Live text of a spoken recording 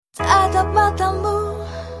Tatap matamu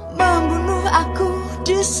membunuh aku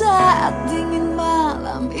di saat dingin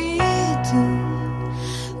malam itu.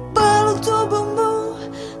 Peluk tubuhmu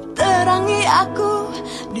terangi aku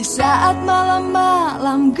di saat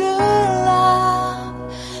malam-malam gelap.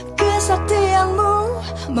 Kesaktianmu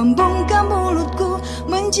membungkam mulutku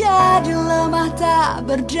menjadi lemah tak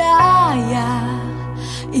berdaya.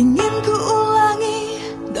 Ingin ku ulangi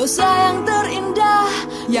dosa yang terindah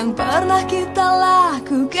yang pernah kita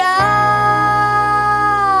lakukan.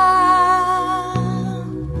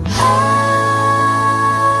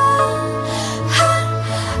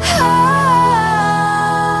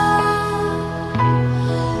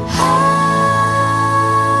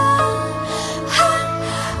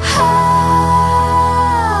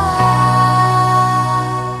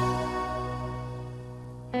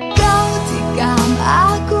 Kau tikam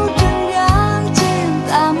aku dengan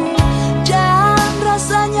cintamu dan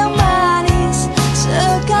rasanya manis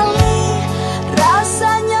sekali,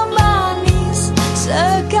 rasanya manis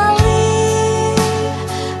sekali.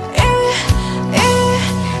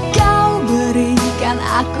 Kau berikan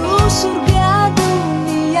aku surga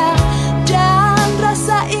dunia dan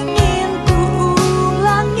rasa ingin ku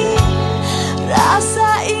ulangi,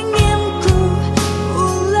 rasa ingin ku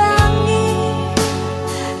ulangi.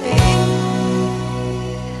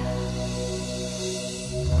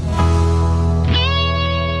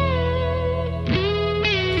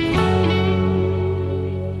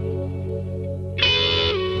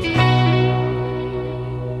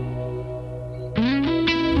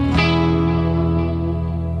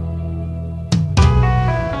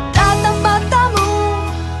 Tatap matamu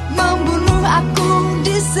membunuh aku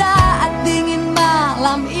di saat dingin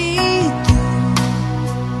malam itu.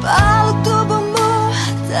 Peluk tubuhmu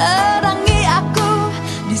terangi aku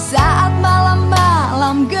di saat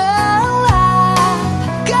malam-malam gelap.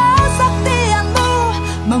 Kesaktianmu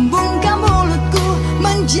membungkam mulutku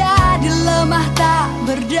menjadi lemah tak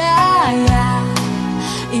berdaya.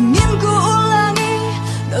 Ingin ku ulangi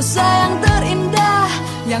dosa yang terindah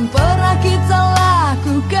yang pernah kita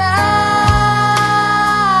lakukan.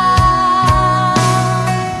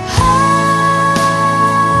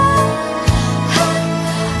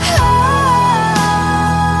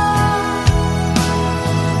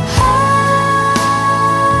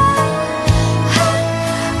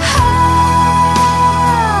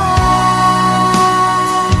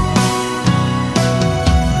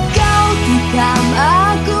 Kau tikam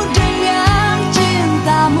aku dengan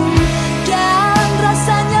cintamu dan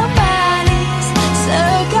rasanya manis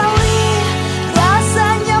sekali,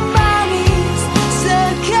 rasanya manis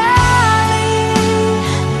sekali.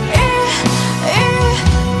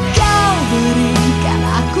 Kau berikan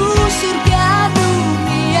aku surga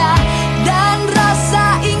dunia dan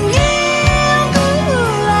rasa ingin ku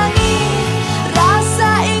ulangi,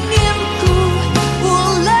 rasa ingin ku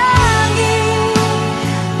ulangi.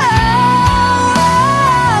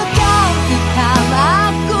 Kau tikam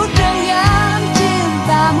aku dengan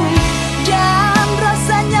cintamu dan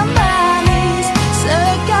rasanya manis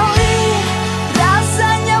sekali,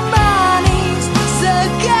 rasanya manis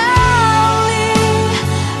sekali.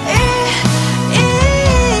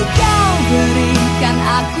 Kau berikan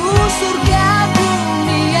aku surga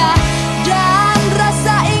dunia dan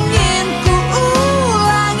rasa ingin ku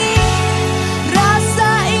ulangi,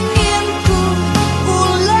 rasa ingin ku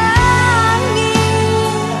ulangi.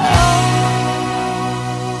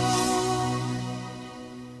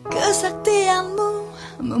 Kesaktianmu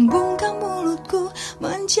membungkam mulutku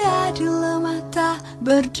menjadi lemah tak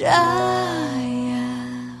berdaya.